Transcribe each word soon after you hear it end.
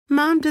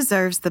Mom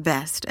deserves the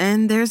best,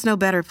 and there's no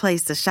better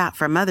place to shop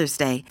for Mother's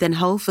Day than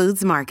Whole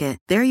Foods Market.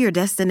 They're your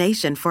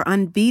destination for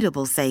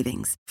unbeatable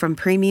savings, from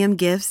premium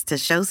gifts to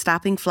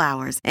show-stopping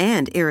flowers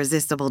and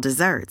irresistible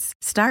desserts.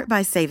 Start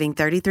by saving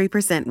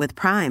 33% with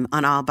Prime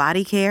on all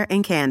body care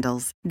and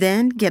candles.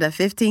 Then get a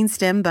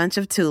 15-stem bunch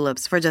of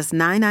tulips for just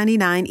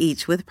 $9.99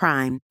 each with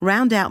Prime.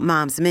 Round out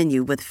Mom's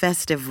menu with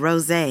festive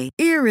rosé,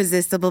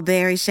 irresistible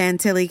berry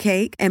chantilly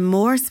cake, and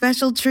more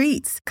special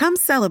treats. Come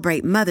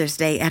celebrate Mother's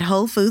Day at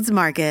Whole Foods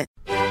Market.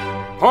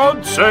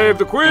 Pod save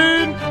the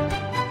Queen!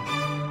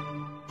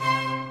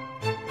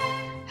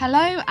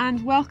 Hello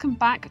and welcome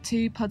back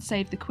to Pod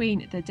Save the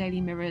Queen, the Daily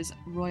Mirror's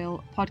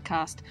royal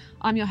podcast.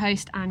 I'm your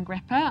host, Anne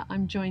Gripper.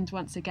 I'm joined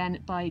once again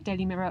by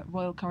Daily Mirror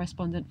royal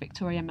correspondent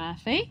Victoria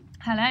Murphy.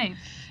 Hello.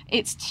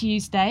 It's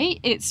Tuesday.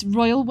 It's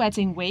royal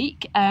wedding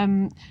week.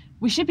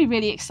 We should be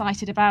really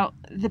excited about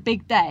the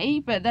big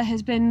day, but there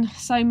has been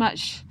so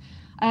much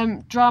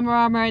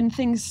drama and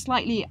things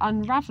slightly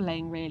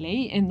unravelling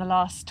really in the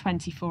last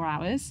 24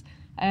 hours.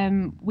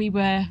 We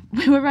were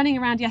running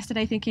around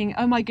yesterday thinking,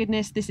 oh my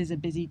goodness, this is a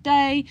busy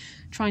day,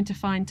 trying to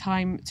find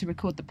time to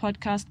record the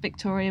podcast.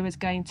 Victoria was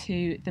going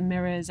to the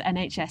Mirror's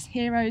NHS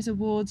Heroes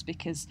Awards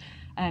because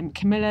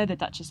Camilla, the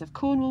Duchess of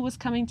Cornwall, was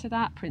coming to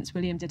that. Prince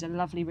William did a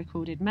lovely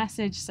recorded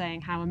message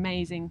saying how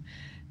amazing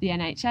the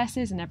NHS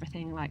is and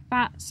everything like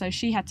that. So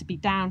she had to be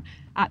down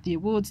at the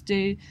awards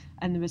do,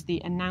 and there was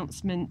the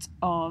announcement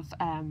of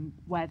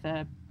where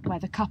the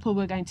couple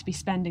were going to be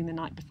spending the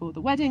night before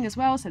the wedding as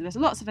well. So there's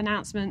lots of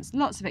announcements,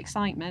 lots of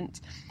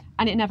excitement,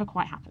 and it never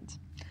quite happened.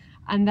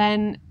 And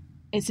then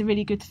it's a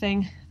really good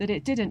thing that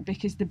it didn't,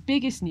 because the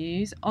biggest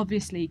news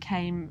obviously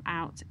came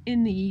out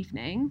in the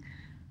evening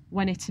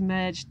when it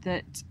emerged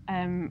that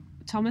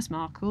Thomas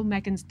Markle,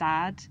 Meghan's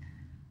dad,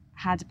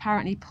 had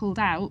apparently pulled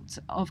out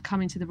of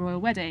coming to the royal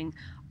wedding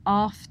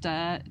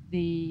after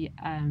the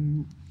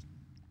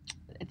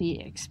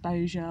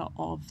exposure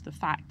of the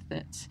fact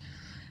that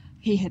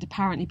he had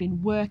apparently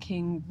been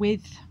working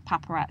with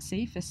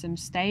paparazzi for some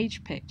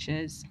stage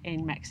pictures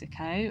in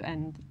Mexico,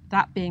 and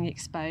that being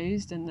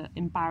exposed and the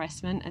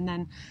embarrassment, and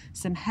then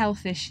some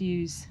health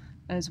issues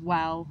as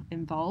well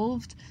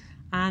involved.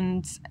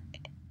 And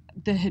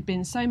there had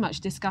been so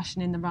much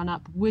discussion in the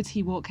run-up. Would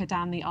he walk her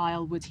down the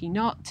aisle? Would he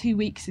not? 2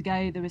 weeks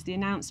ago, there was the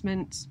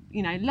announcement,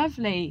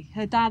 lovely,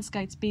 her dad's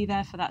going to be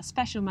there for that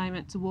special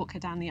moment to walk her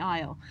down the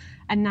aisle.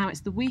 And now it's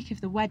the week of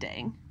the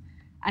wedding,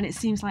 and it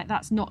seems like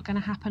that's not going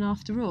to happen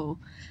after all.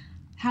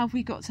 How have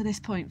we got to this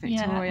point,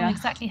 Victoria? Yeah, well,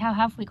 exactly how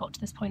have we got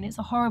to this point? It's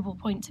a horrible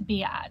point to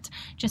be at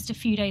just a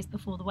few days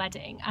before the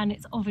wedding, and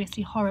it's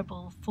obviously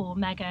horrible for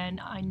Meghan.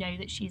 I know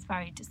that she's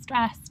very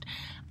distressed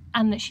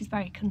and that she's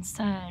very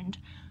concerned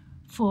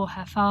for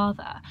her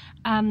father.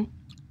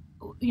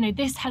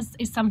 This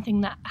is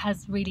something that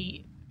has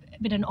really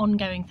been an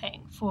ongoing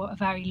thing for a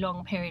very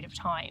long period of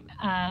time.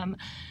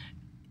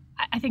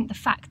 I think the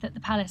fact that the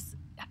palace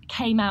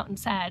came out and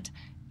said,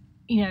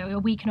 a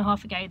week and a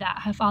half ago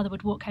that her father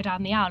would walk her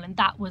down the aisle, and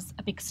that was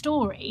a big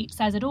story,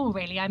 says it all,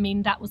 really. I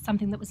mean, that was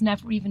something that was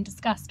never even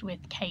discussed with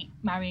Kate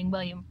marrying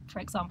William, for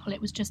example. It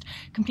was just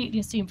completely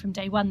assumed from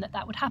day one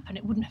that would happen.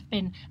 It wouldn't have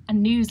been a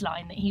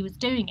newsline that he was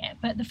doing it.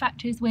 But the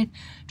fact is, with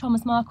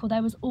Thomas Markle,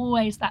 there was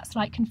always that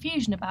slight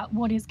confusion about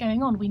what is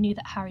going on. We knew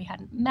that Harry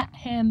hadn't met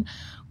him.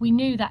 We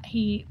knew that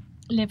he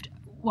lived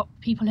what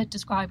people had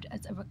described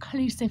as a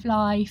reclusive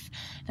life.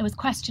 There was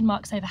question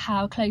marks over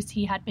how close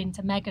he had been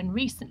to Meghan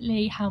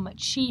recently, how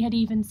much she had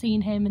even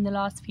seen him in the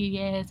last few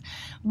years,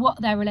 what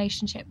their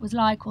relationship was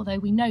like, although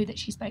we know that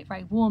she spoke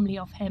very warmly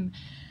of him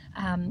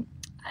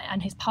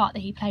and his part that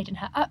he played in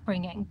her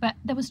upbringing. But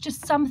there was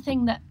just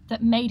something that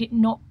made it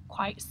not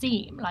quite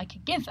seem like a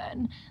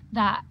given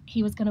that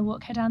he was going to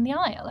walk her down the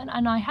aisle.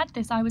 And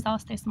I was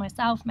asked this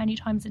myself many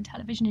times in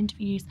television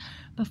interviews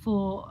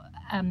before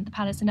the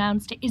palace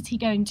announced it. Is he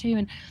going to?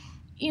 And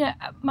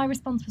my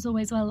response was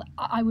always, well,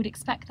 I would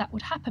expect that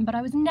would happen, but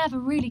I was never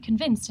really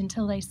convinced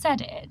until they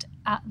said it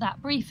at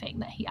that briefing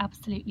that he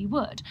absolutely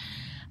would.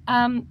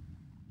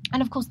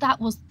 And of course, that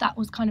was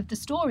kind of the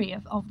story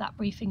of that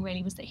briefing,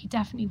 really, was that he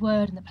definitely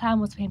would. And the plan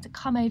was for him to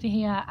come over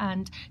here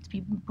and to be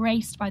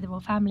embraced by the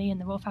royal family.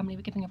 And the royal family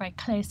were giving a very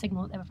clear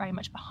signal that they were very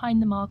much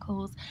behind the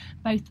Markles.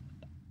 Both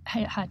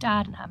her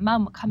dad and her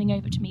mum were coming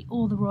over to meet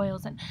all the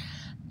royals, and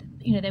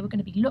they were going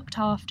to be looked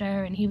after,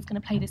 and he was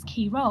going to play this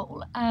key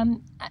role.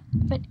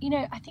 But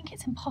I think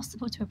it's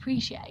impossible to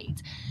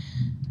appreciate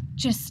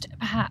just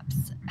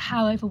perhaps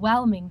how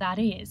overwhelming that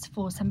is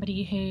for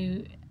somebody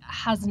who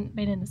hasn't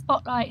been in the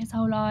spotlight his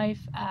whole life,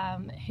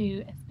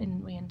 who has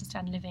been, we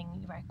understand,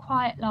 living a very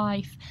quiet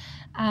life.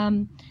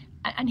 And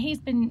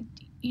he's been,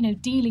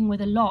 dealing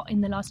with a lot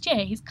in the last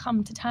year. He's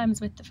come to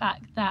terms with the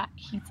fact that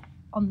he's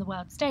on the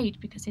world stage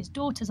because his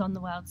daughter's on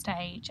the world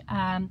stage.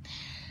 And,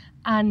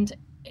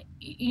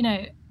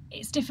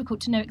 it's difficult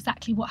to know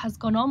exactly what has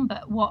gone on,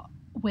 but what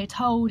we're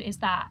told is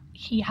that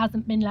he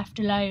hasn't been left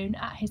alone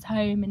at his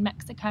home in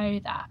Mexico,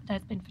 that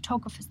there's been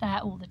photographers there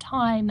all the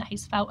time, that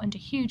he's felt under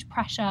huge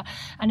pressure,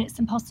 and it's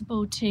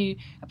impossible to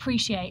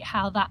appreciate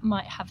how that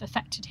might have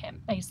affected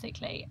him,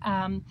 basically.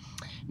 Now,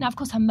 of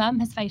course, her mum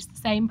has faced the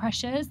same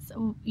pressures,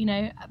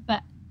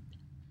 but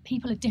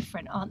people are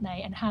different, aren't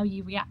they? And how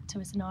you react to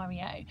a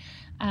scenario,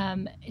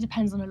 it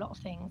depends on a lot of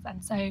things.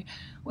 And so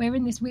we're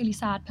in this really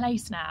sad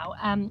place now.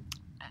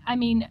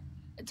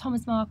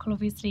 Thomas Markle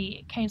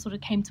obviously came to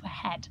a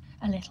head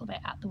a little bit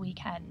at the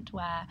weekend,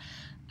 where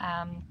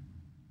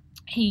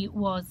he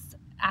was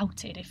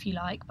outed, if you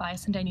like, by a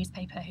Sunday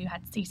newspaper who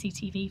had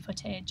CCTV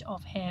footage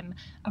of him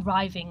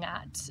arriving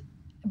at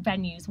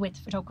venues with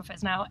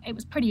photographers. Now, it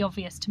was pretty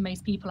obvious to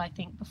most people, I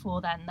think, before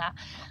then that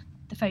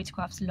the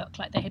photographs looked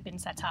like they had been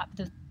set up.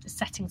 The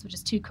settings were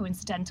just too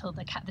coincidental.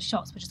 The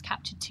shots were just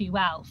captured too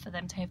well for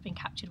them to have been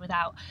captured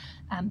without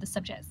the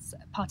subject's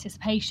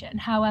participation.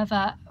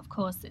 However, of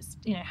course, it's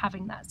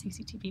having that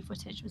CCTV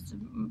footage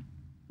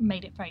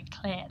made it very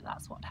clear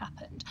that's what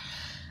happened.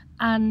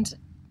 And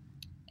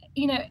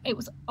it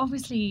was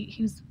obviously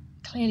he was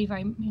clearly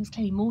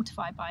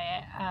mortified by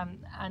it,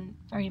 and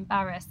very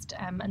embarrassed,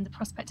 and the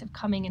prospect of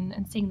coming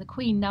and seeing the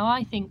Queen. Now,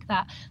 I think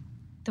that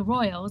the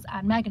royals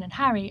and Meghan and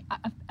Harry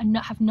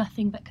have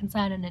nothing but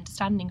concern and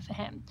understanding for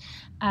him.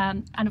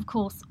 And of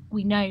course,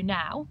 we know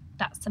now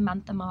that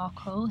Samantha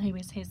Markle, who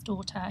is his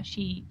daughter,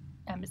 she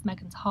is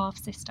Meghan's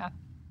half-sister,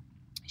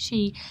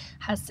 she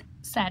has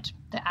said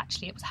that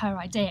actually it was her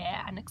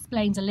idea, and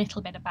explains a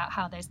little bit about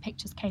how those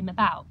pictures came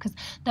about, because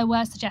there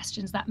were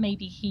suggestions that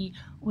maybe he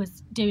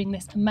was doing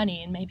this for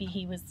money, and maybe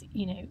he was,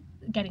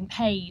 getting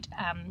paid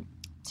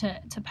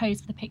to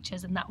pose for the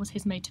pictures, and that was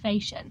his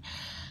motivation.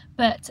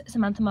 But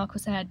Samantha Markle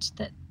said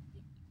that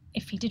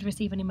if he did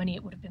receive any money,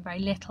 it would have been very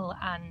little,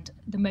 and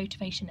the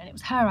motivation, and it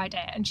was her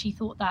idea, and she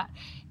thought that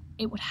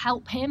it would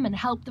help him and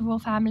help the royal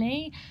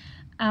family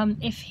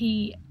if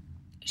he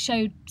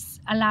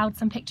allowed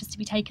some pictures to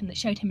be taken that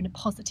showed him in a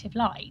positive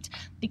light,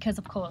 because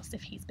of course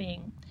if he's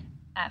being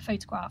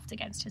photographed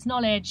against his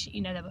knowledge,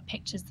 there were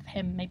pictures of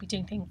him maybe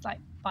doing things like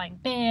buying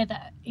beer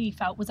that he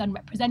felt was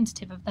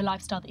unrepresentative of the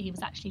lifestyle that he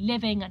was actually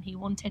living, and he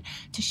wanted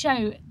to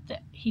show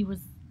that he was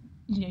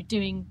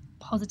doing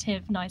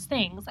positive, nice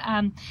things.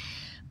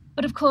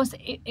 But of course,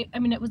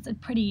 it was a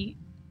pretty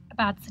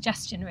bad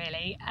suggestion,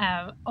 really.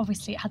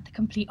 Obviously, it had the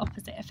complete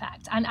opposite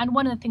effect. And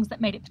one of the things that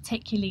made it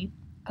particularly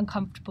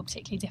uncomfortable,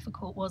 particularly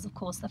difficult, was, of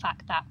course, the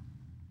fact that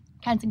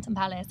Kensington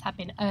Palace had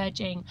been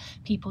urging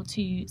people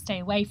to stay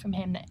away from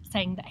him,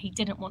 saying that he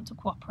didn't want to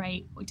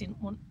cooperate or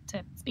didn't want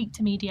to speak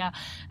to media.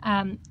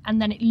 And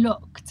then it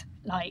looked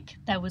like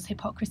there was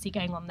hypocrisy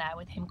going on there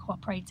with him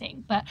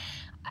cooperating. But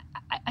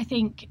I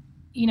think,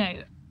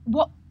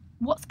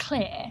 what's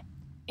clear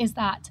is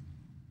that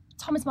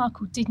Thomas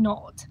Markle did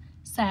not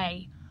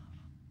say,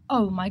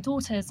 oh, my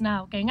daughter's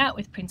now going out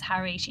with Prince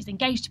Harry, she's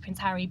engaged to Prince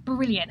Harry,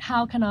 brilliant,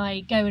 how can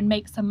I go and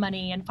make some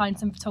money and find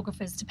some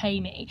photographers to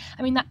pay me?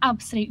 I mean, that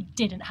absolutely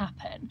didn't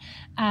happen.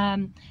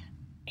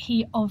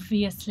 He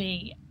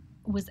obviously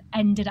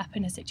ended up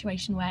in a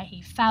situation where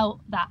he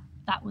felt that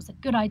was a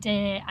good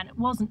idea and it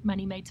wasn't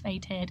money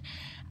motivated.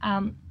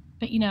 But,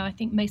 I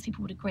think most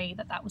people would agree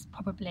that was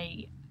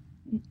probably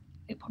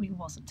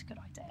wasn't a good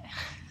idea.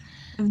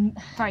 And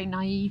very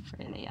naive,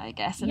 really, I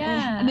guess. And,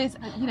 yeah. And there's,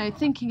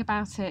 thinking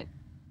about it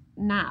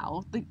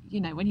now,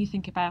 when you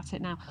think about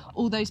it now,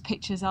 all those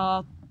pictures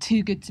are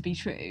too good to be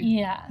true.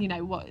 Yeah.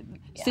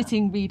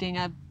 Sitting reading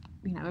a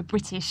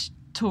British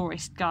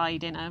tourist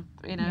guide in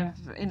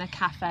a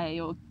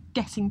cafe, or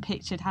getting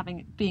pictured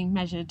being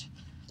measured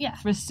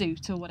for a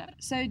suit or whatever.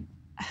 So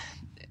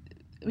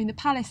the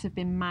palace have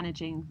been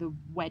managing the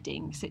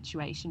wedding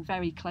situation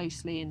very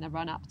closely in the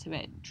run-up to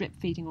it,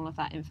 drip-feeding all of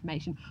that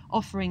information,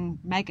 offering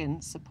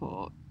Meghan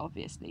support,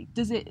 obviously.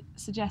 Does it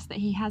suggest that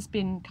he has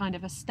been kind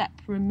of a step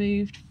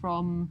removed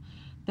from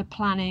the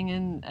planning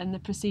and the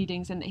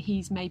proceedings, and that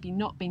he's maybe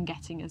not been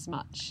getting as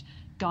much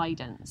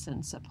guidance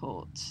and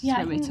support through it all?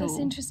 Yeah, I think that's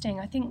interesting.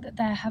 I think that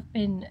there have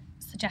been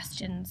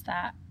suggestions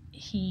that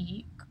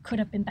he could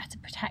have been better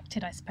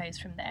protected, I suppose,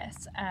 from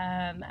this,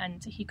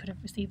 and he could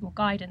have received more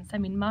guidance.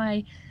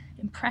 My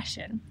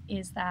impression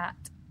is that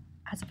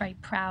as a very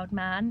proud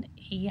man,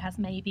 he has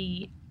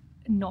maybe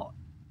not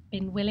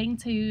been willing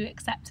to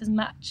accept as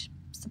much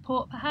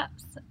support,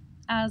 perhaps,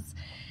 as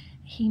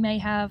he may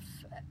have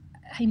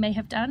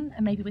done,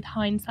 and maybe with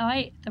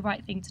hindsight the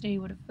right thing to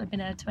do would have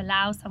been to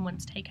allow someone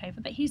to take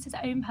over. But he's his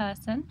own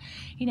person,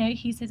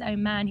 he's his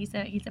own man, he's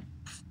a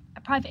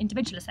private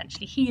individual,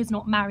 essentially. He is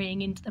not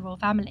marrying into the royal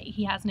family.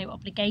 He has no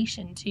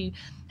obligation to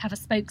have a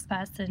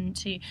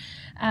spokesperson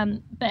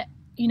but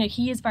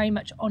he is very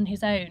much on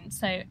his own,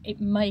 so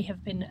it may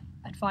have been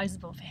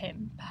advisable for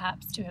him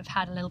perhaps to have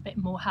had a little bit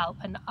more help,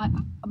 and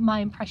my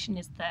impression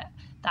is that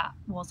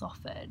was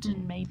offered,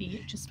 and maybe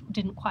it just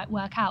didn't quite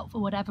work out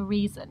for whatever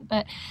reason.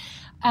 But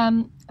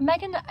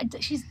Meghan,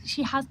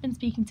 she has been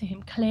speaking to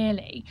him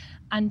clearly,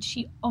 and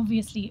she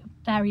obviously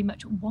very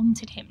much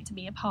wanted him to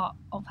be a part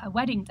of her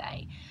wedding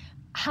day.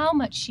 How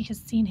much she has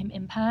seen him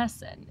in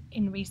person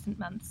in recent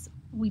months,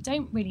 we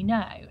don't really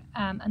know,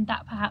 and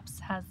that perhaps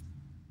has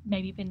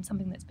maybe been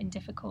something that's been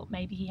difficult.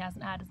 Maybe he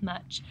hasn't had as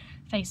much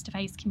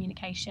face-to-face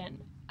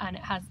communication, and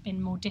it has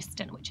been more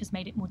distant, which has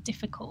made it more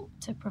difficult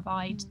to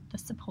provide the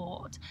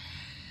support.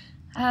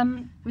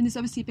 There's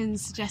obviously been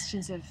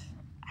suggestions of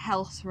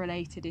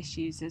health-related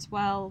issues as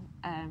well,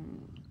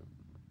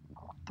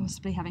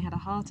 possibly having had a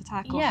heart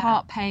attack or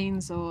heart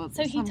pains or...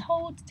 So he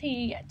told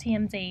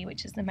TMZ,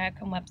 which is an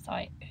American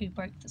website who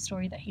broke the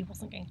story, that he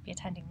wasn't going to be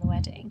attending the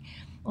wedding,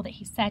 or that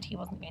he said he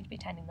wasn't going to be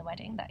attending the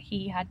wedding, that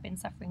he had been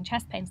suffering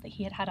chest pains, that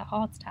he had had a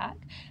heart attack.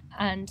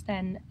 And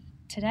then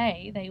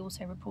today they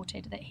also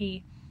reported that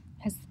he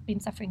has been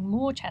suffering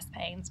more chest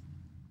pains.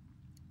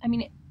 I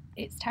mean,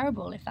 it's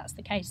terrible if that's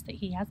the case, that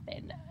he has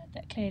been,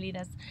 that clearly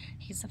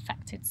he's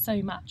affected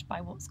so much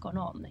by what's gone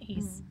on, that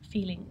he's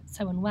feeling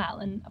so unwell,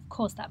 and of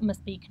course that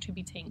must be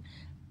contributing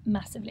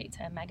massively to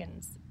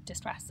Meghan's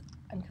distress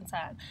and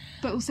concern.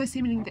 But also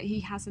seemingly that he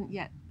hasn't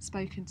yet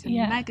spoken to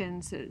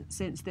Meghan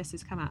since this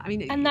has come out. I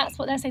mean, and that's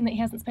what they're saying, that he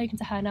hasn't spoken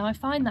to her. Now I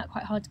find that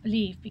quite hard to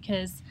believe,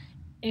 because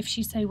if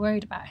she's so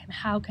worried about him,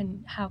 how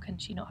can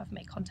she not have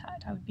made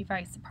contact? I would be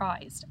very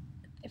surprised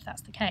if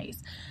that's the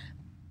case.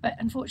 But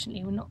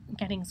unfortunately, we're not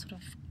getting sort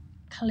of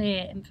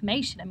clear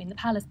information. I mean, the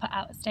palace put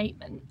out a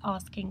statement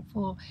asking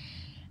for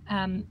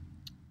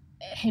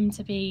him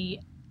to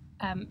be,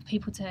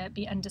 people to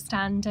be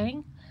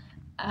understanding,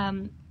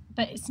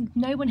 but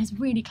no one has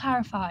really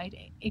clarified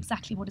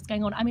exactly what is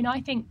going on. I mean, I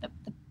think that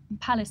the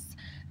palace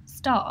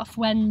staff,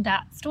 when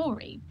that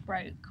story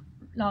broke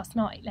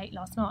late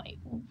last night,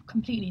 were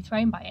completely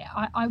thrown by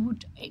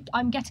it.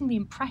 I'm getting the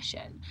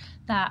impression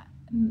that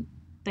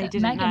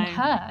Meghan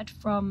heard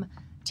from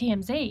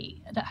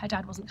TMZ that her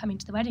dad wasn't coming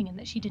to the wedding and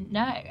that she didn't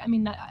know. I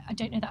mean, I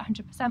don't know that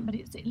 100%, but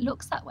it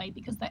looks that way,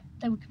 because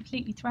they were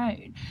completely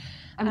thrown.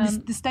 I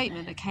mean, the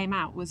statement that came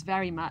out was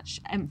very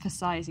much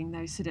emphasising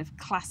those sort of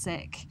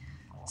classic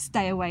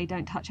stay away,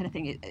 don't touch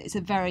anything. It's a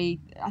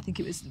very, I think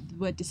it was the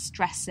word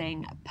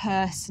distressing,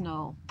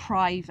 personal,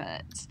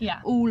 private,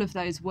 all of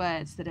those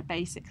words that are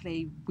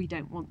basically, we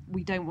don't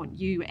want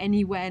you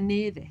anywhere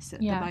near this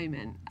at the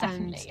moment.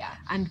 Definitely,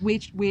 and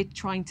we're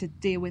trying to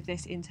deal with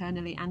this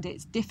internally, and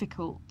it's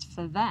difficult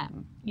for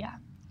them. Yeah,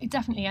 it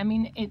definitely. I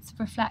mean, it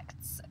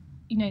reflects,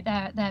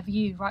 their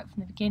view right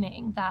from the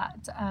beginning,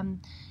 that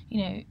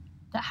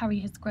that Harry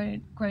has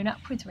grown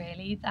up with,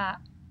 really, that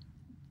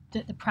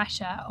the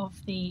pressure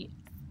of the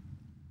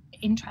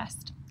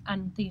interest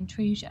and the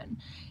intrusion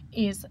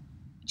is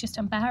just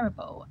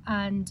unbearable.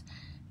 And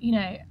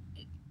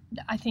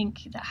I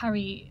think that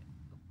Harry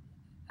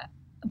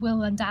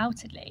will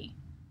undoubtedly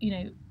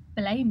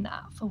blame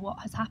that for what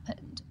has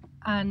happened.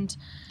 And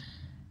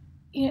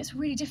it's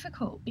really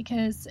difficult,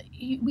 because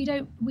we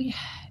don't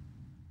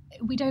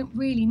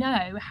really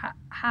know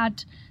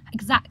had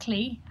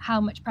exactly how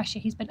much pressure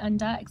he's been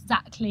under,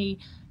 exactly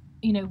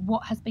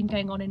what has been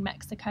going on in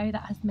Mexico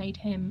that has made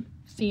him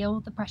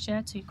feel the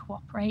pressure to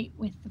cooperate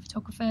with the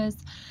photographers.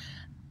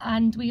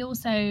 And we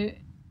also,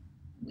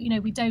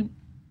 we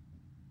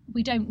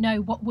don't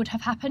know what would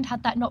have happened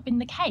had that not been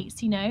the case.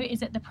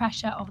 Is it the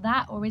pressure of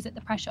that, or is it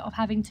the pressure of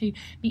having to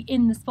be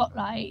in the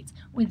spotlight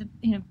with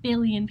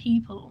billion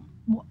people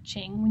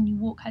watching when you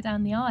walk her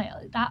down the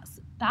aisle? That's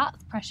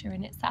pressure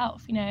in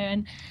itself,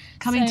 and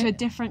coming to a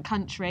different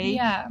country,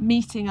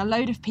 meeting a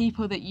load of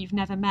people that you've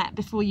never met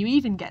before you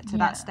even get to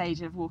that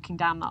stage of walking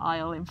down the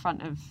aisle in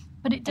front of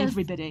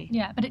everybody.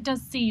 Yeah, but it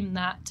does seem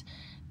that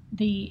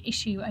the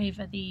issue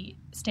over the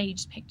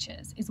staged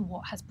pictures is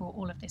what has brought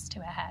all of this to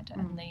a head,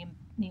 and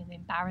the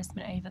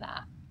embarrassment over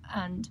that.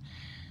 And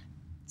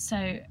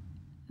so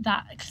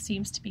that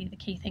seems to be the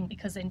key thing,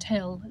 because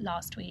until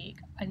last week,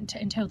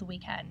 until the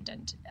weekend,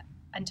 and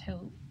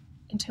until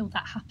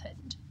that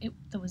happened,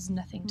 there was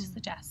nothing to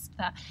suggest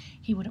that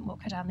he wouldn't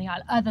walk her down the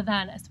aisle, other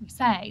than, as we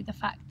say, the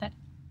fact that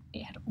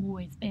it had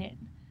always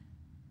been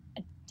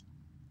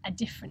a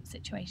different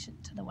situation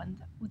to the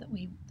one that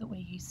we're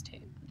used to.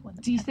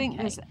 Do you think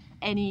there's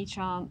any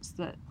chance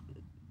that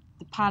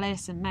the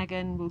palace and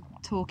Meghan will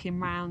talk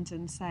him round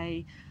and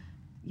say,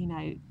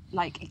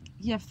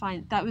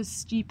 fine, that was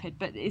stupid,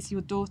 but it's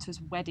your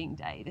daughter's wedding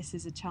day. This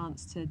is a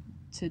chance to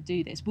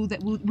do this.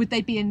 Would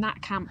they be in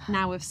that camp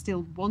now of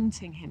still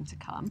wanting him to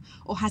come,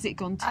 or has it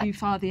gone too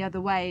far the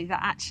other way, that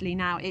actually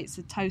now it's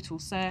a total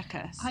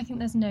circus? I think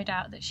there's no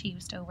doubt that she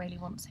still really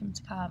wants him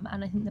to come,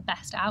 and I think the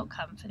best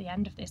outcome for the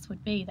end of this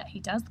would be that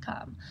he does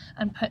come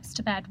and puts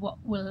to bed what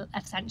will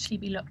essentially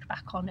be looked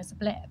back on as a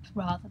blip,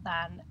 rather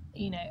than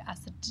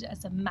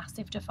as a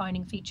massive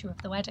defining feature of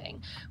the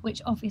wedding,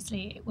 which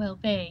obviously it will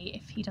be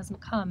if he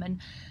doesn't come. And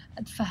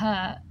for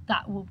her,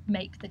 that will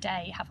make the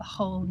day have a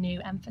whole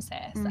new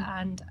emphasis.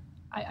 And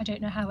I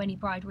don't know how any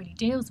bride really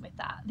deals with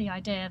that, the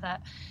idea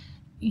that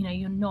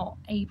you're not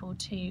able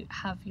to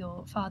have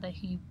your father,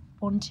 who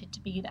wanted to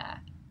be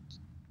there,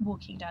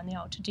 walking down the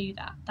aisle to do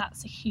that.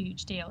 That's a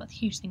huge deal, a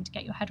huge thing to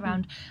get your head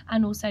around.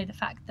 And also the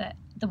fact that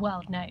the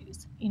world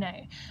knows,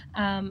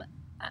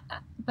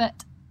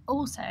 but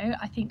also,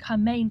 I think her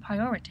main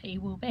priority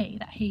will be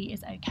that he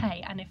is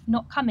okay. And if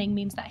not coming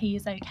means that he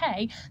is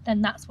okay,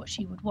 then that's what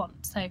she would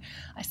want. So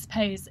I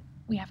suppose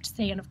we have to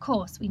see. And of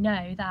course, we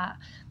know that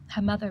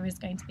her mother is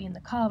going to be in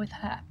the car with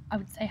her. I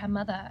would say her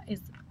mother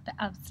is the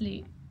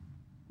absolute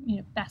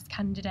best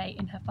candidate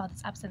in her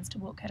father's absence to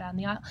walk her down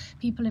the aisle.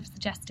 People have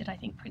suggested, I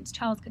think Prince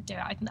Charles could do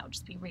it. I think that would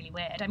just be really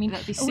weird. I mean,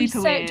 that'd be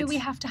super weird. Do we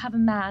have to have a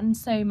man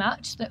so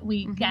much that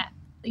we get,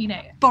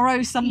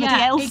 borrow somebody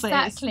else's?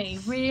 Exactly.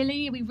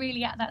 Really? Are we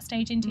really at that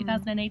stage in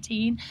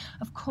 2018?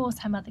 Of course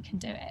her mother can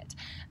do it.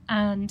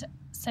 And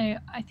so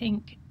I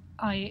think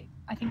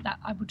that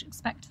I would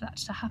expect that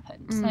to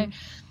happen. So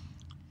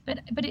but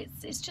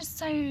it's just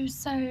so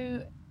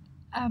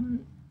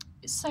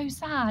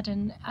sad,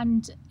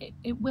 and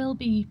it will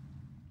be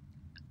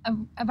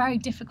a very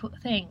difficult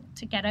thing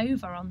to get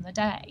over on the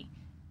day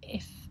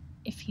if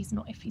he's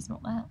not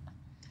there.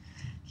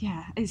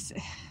 Yeah, it's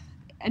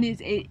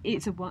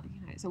a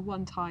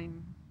one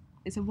time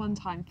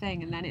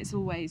thing, and then it's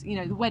always,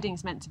 the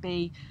wedding's meant to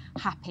be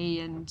happy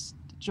and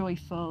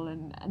joyful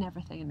and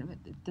everything, and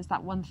there's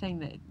that one thing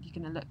that you're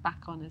going to look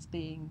back on as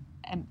being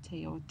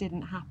empty or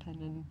didn't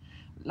happen, and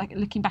like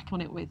looking back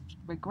on it with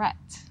regret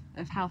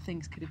of how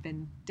things could have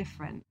been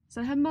different.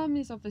 So her mum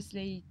is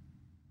obviously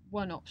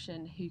one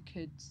option who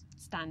could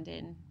stand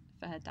in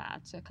for her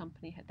dad to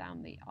accompany her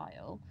down the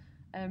aisle.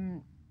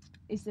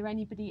 Is there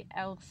anybody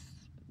else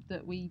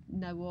that we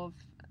know of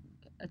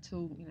at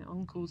all,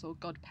 uncles or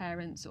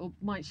godparents, or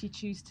might she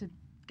choose to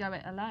go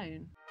it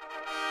alone?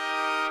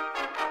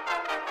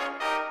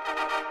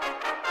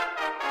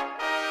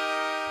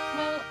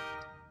 Well,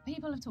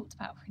 people have talked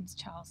about Prince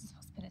Charles as a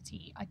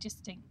possibility. I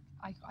just think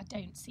I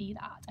don't see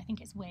that. I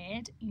think it's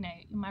weird. You're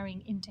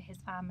marrying into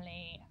his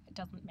family. It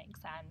doesn't make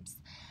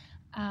sense.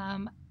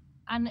 And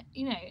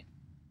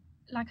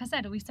like I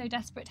said, are we so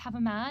desperate to have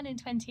a man in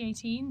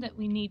 2018 that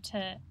we need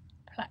to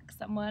pluck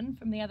someone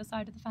from the other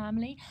side of the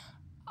family?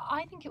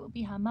 I think it would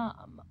be her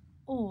mum,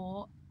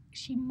 or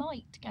she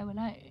might go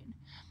alone.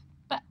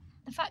 But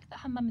the fact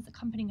that her mum is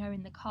accompanying her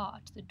in the car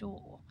to the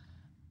door,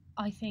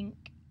 I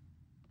think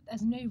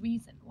there's no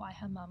reason why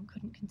her mum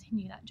couldn't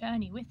continue that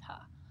journey with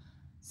her.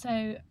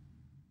 So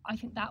I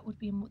think that would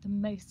be the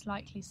most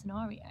likely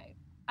scenario.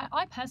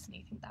 I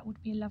personally think that would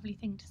be a lovely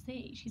thing to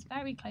see. She's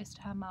very close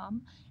to her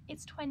mum.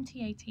 It's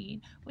 2018.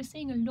 We're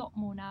seeing a lot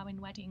more now in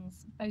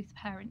weddings, both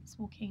parents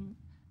walking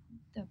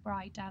the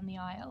bride down the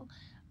aisle.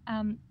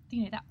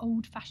 That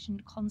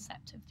old-fashioned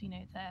concept of the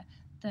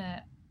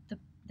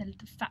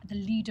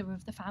leader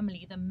of the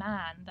family, the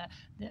man,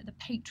 the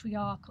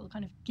patriarchal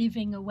kind of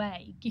gifting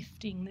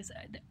this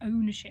the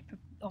ownership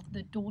of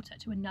the daughter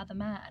to another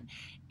man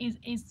is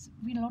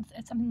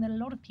something that a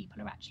lot of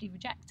people are actually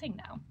rejecting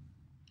now.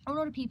 A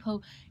lot of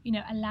people,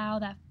 allow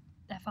their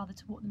father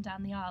to walk them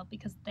down the aisle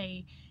because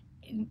they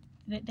think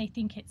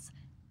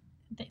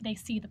they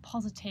see the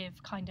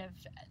positive kind of,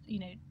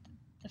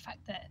 the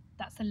fact that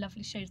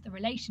shows the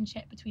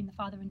relationship between the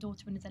father and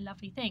daughter and is a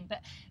lovely thing,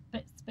 but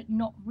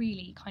not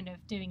really kind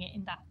of doing it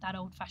in that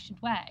old-fashioned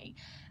way.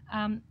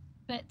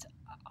 But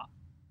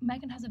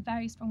Meghan has a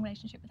very strong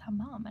relationship with her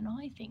mum, and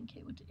I think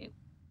it would,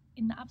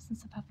 in the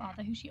absence of her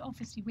father, who she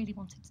obviously really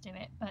wanted to do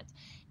it, but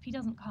if he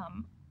doesn't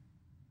come,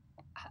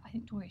 I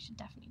think Doria should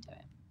definitely do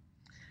it.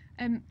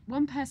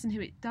 One person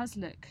who it does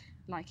look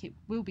like it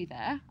will be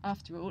there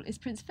after all is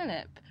Prince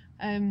Philip.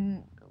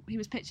 He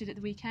was pictured at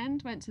the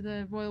weekend, went to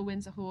the Royal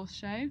Windsor Horse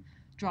Show,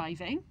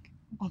 driving,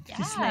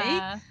 obviously.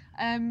 Yeah.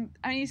 And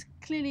he's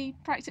clearly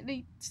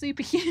practically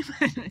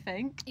superhuman, I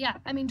think. Yeah,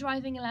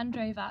 driving a Land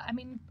Rover,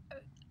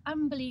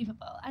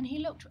 unbelievable. And he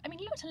looked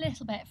a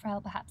little bit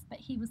frail perhaps, but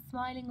he was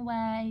smiling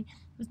away,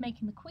 he was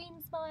making the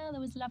Queen smile.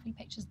 There was lovely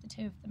pictures of the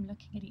two of them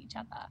looking at each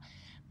other.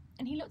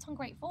 And he looked on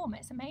great form.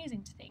 It's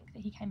amazing to think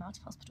that he came out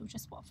of hospital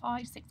just,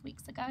 5-6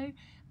 weeks ago.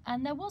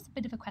 And there was a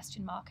bit of a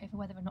question mark over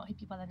whether or not he'd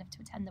be well enough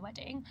to attend the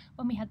wedding.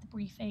 When we had the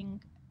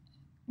briefing,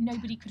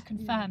 nobody could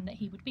confirm that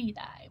he would be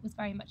there. It was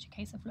very much a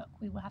case of, look,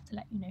 we will have to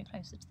let you know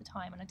closer to the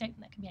time. And I don't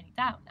think there can be any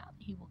doubt now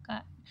that he will go.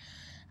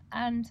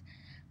 And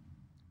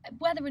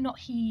whether or not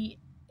he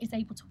is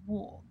able to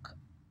walk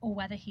or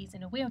whether he's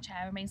in a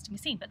wheelchair remains to be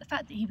seen. But the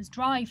fact that he was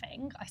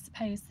driving, I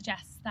suppose,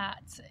 suggests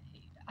that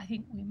I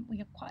think we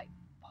are quite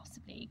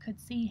possibly could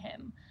see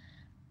him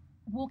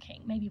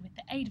walking, maybe with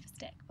the aid of a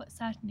stick, but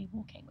certainly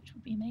walking, which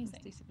would be amazing.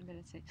 Decent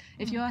mobility.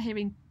 If you are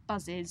hearing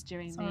buzzes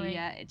during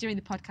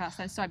the podcast,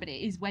 I'm sorry, but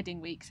it is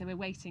wedding week, so we're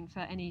waiting for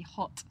any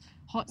hot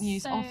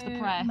news off the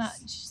press.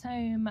 So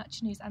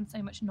much news and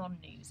so much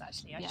non-news,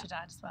 actually, I should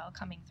add as well,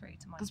 coming through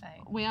to my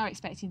phone. We are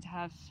expecting to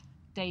have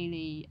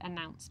daily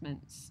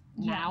announcements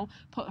now,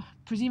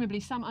 presumably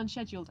some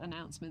unscheduled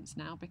announcements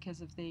now because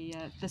of the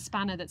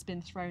spanner that's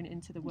been thrown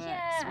into the works.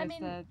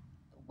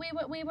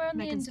 We were on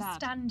the Meghan's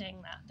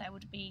understanding that there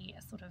would be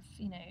a sort of,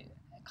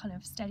 kind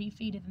of steady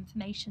feed of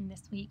information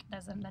this week.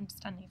 There's an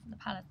understanding from the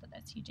palace that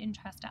there's huge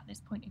interest at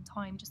this point in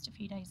time, just a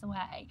few days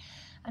away.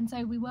 And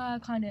so we were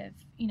kind of,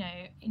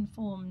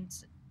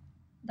 informed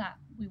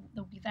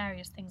there'll be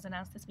various things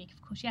announced this week.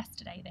 Of course,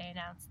 yesterday they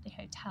announced the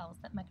hotels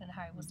that Meghan and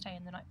Harry will stay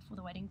in the night before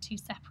the wedding, 2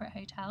 separate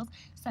hotels,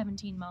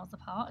 17 miles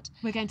apart.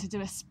 We're going to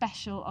do a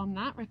special on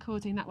that,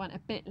 recording that one a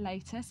bit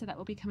later, so that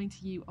will be coming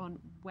to you on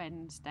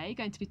Wednesday.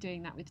 Going to be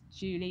doing that with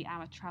Julie,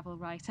 our travel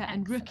writer,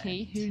 and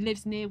Rookie, who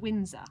lives near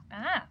Windsor.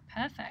 Ah,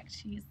 perfect.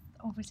 She's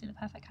obviously the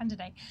perfect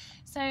candidate.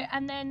 So,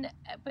 and then,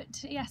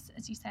 but yes,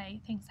 as you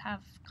say, things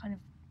have kind of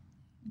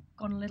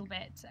gone a little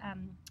bit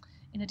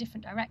in a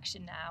different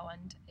direction now,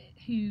 and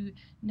who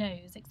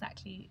knows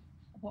exactly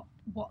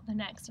what the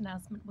next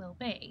announcement will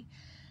be.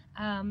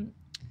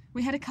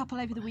 We had a couple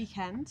over the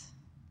weekend.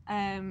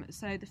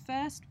 So the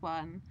first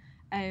one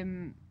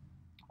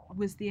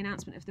was the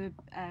announcement of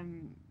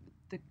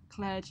the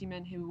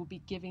clergyman who will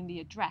be giving the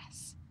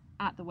address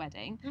at the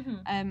wedding.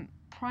 Mm-hmm.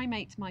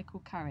 Primate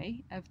Michael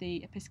Curry of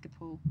the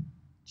Episcopal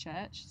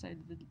Church, so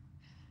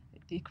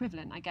the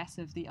equivalent, I guess,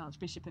 of the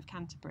Archbishop of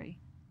Canterbury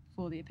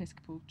for the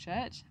Episcopal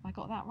Church. Have I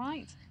got that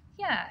right?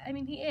 Yeah, I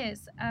mean, he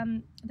is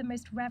the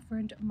Most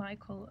Reverend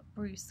Michael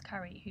Bruce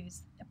Curry,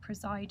 who's a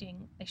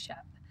presiding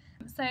bishop.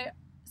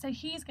 So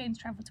he's going to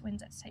travel to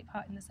Windsor to take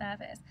part in the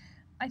service.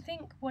 I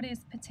think what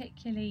is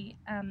particularly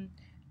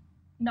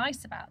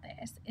nice about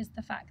this is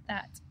the fact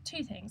that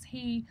 2 things.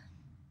 He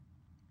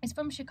is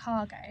from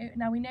Chicago.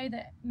 Now, we know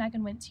that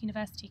Meghan went to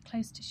university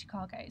close to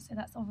Chicago, so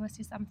that's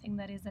obviously something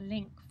that is a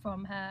link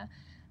from her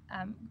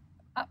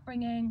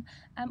upbringing.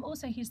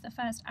 Also, he's the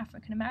first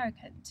African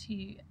American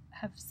to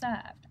have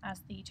served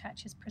as the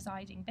church's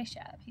presiding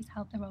bishop. He's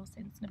held the role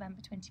since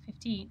November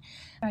 2015.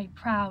 Very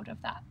proud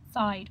of that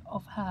side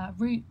of her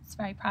roots,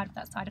 very proud of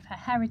that side of her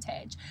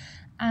heritage.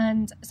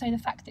 And so the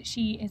fact that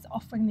she is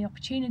offering the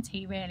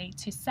opportunity really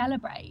to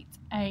celebrate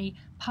a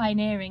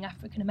pioneering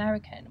African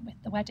American with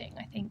the wedding,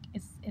 I think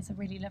is a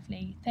really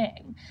lovely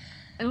thing.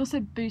 It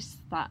also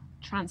boosts that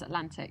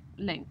transatlantic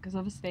link, because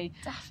obviously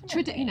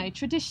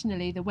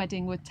traditionally the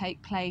wedding would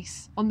take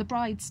place on the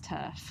bride's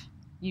turf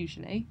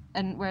usually,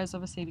 and whereas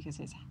obviously because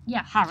it's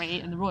Harry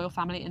and the royal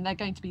family and they're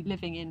going to be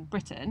living in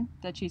Britain,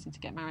 they're choosing to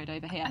get married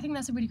over here. I think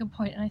that's a really good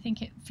point, and I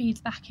think it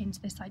feeds back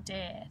into this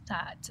idea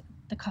that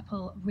the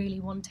couple really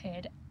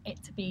wanted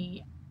it to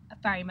be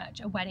very much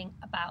a wedding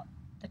about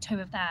the 2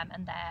 of them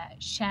and their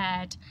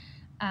shared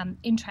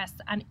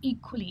interests, and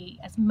equally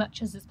as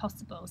much as is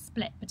possible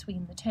split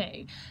between the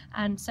 2.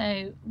 And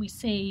so we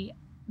see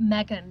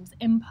Meghan's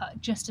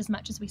input just as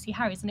much as we see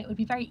Harry's, and it would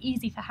be very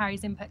easy for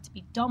Harry's input to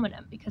be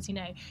dominant because, you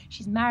know,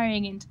 she's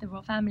marrying into the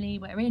royal family,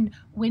 we're in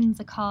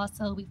Windsor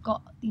Castle, we've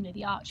got, you know,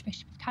 the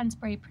Archbishop of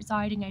Canterbury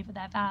presiding over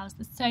their vows.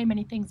 There's so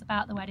many things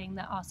about the wedding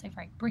that are so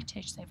very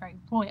British, so very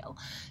royal.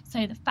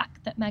 So the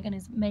fact that Meghan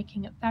is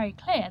making it very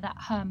clear that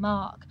her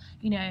mark,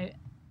 you know,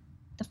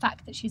 the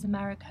fact that she's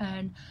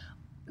American,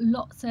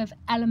 lots of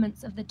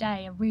elements of the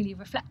day are really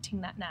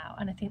reflecting that now,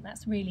 and I think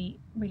that's really,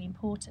 really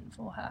important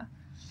for her.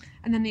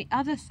 And then the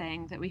other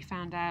thing that we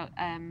found out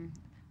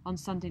on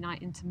Sunday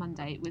night into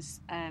Monday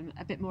was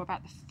a bit more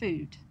about the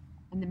food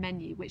and the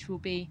menu, which will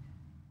be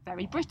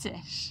very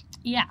British.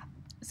 Yeah,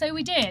 so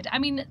we did. I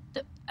mean,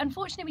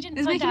 unfortunately we didn't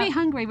find out. It's making me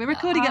hungry. We're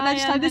recording at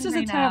lunchtime. This is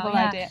a terrible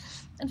idea.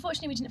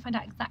 Unfortunately, we didn't find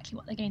out exactly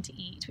what they're going to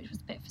eat, which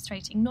was a bit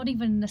frustrating. Not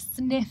even a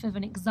sniff of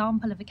an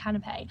example of a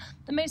canapé.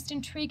 The most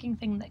intriguing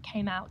thing that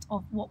came out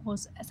of what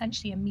was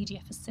essentially a media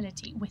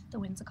facility with the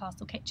Windsor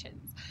Castle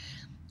kitchens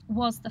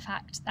was the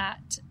fact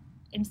that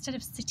instead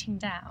of sitting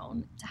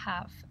down to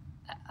have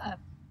a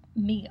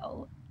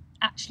meal,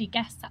 actually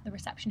guests at the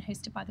reception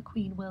hosted by the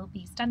Queen will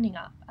be standing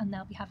up and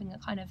they'll be having a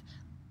kind of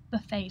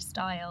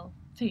buffet-style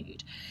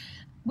food,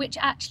 which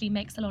actually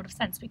makes a lot of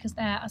sense because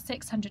there are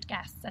 600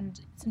 guests and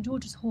St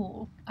George's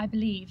Hall, I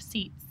believe,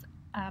 seats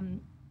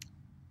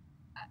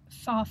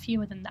far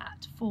fewer than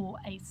that for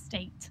a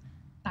state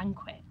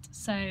banquet.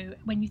 So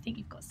when you think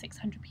you've got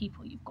 600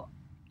 people,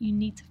 you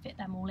need to fit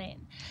them all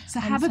in. So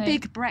have a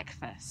big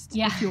breakfast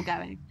if you're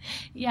going.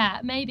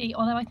 Yeah, maybe,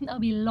 although I think there'll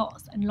be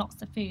lots and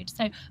lots of food.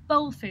 So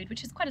bowl food,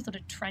 which is quite a sort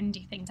of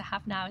trendy thing to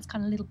have now. It's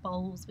kind of little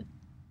bowls with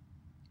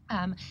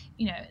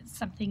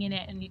something in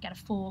it, and you get a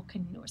fork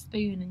or a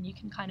spoon and you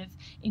can kind of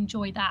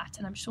enjoy that,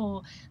 and I'm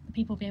sure the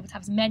people will be able to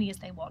have as many as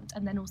they want,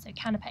 and then also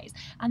canapes.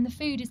 And the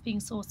food is being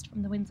sourced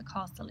from the Windsor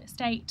Castle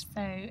estate,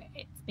 so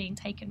it's being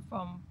taken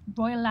from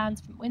royal lands,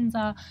 from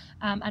Windsor,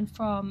 and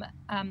from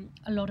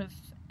a lot of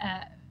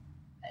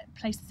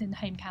places in the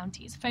home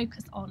counties.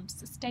 Focus on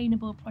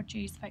sustainable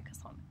produce, focus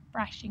on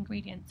fresh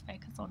ingredients,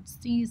 focus on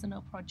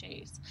seasonal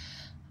produce.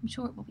 I'm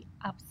sure it will be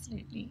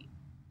absolutely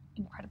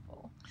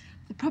incredible.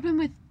 The problem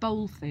with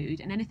bowl food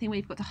and anything where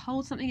you've got to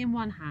hold something in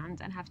one hand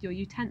and have your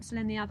utensil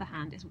in the other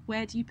hand is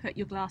where do you put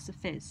your glass of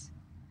fizz?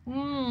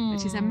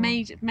 Which is a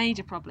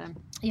major problem.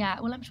 Yeah,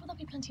 well, I'm sure there'll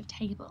be plenty of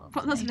tables.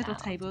 Lots of little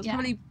tables,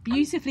 probably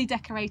beautifully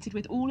decorated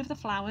with all of the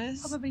flowers.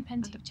 Probably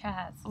plenty of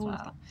chairs as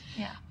well.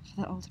 Yeah.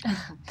 For the older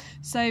people.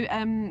 So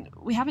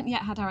we haven't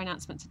yet had our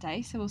announcement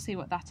today, so we'll see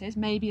what that is.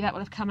 Maybe that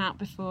will have come out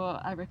before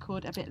I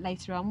record a bit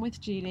later on with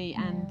Julie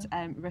and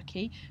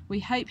Rookie. We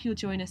hope you'll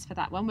join us for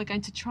that one. We're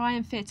going to try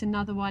and fit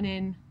another one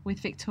in with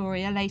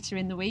Victoria later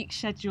in the week,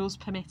 schedules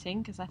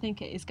permitting, because I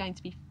think it is going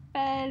to be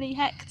fairly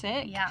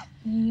hectic. Yeah.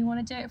 You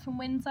want to do it from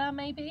Windsor,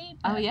 maybe?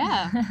 Oh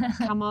yeah,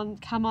 come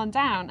on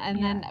down, and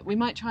Yeah. then we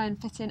might try and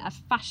fit in a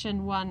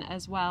fashion one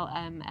as well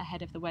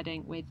ahead of the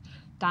wedding with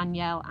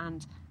Danielle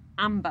and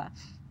Amber.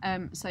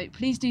 So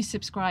please do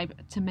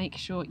subscribe to make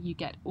sure you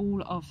get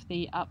all of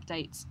the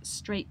updates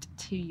straight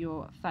to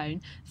your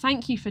phone.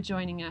 Thank you for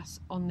joining us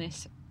on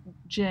this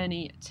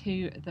journey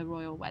to the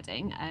royal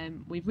wedding.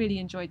 We've really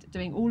enjoyed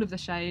doing all of the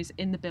shows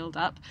in the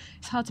build-up.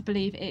 It's hard to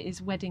believe it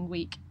is wedding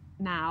week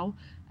now.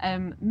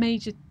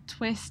 Major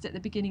twist at the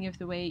beginning of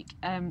the week,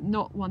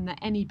 not one that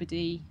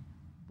anybody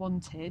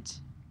wanted,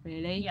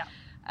 really. Yeah.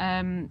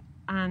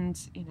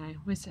 And you know,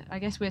 I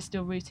guess we're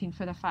still rooting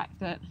for the fact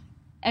that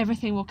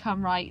everything will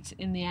come right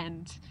in the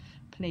end,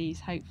 please,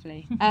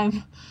 hopefully.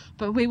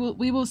 But we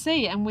will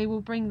see, and we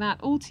will bring that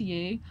all to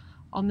you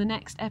on the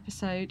next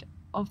episode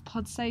of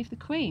Pod Save the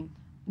Queen.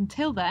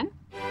 Until then,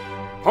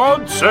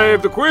 Pod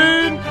save the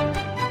Queen!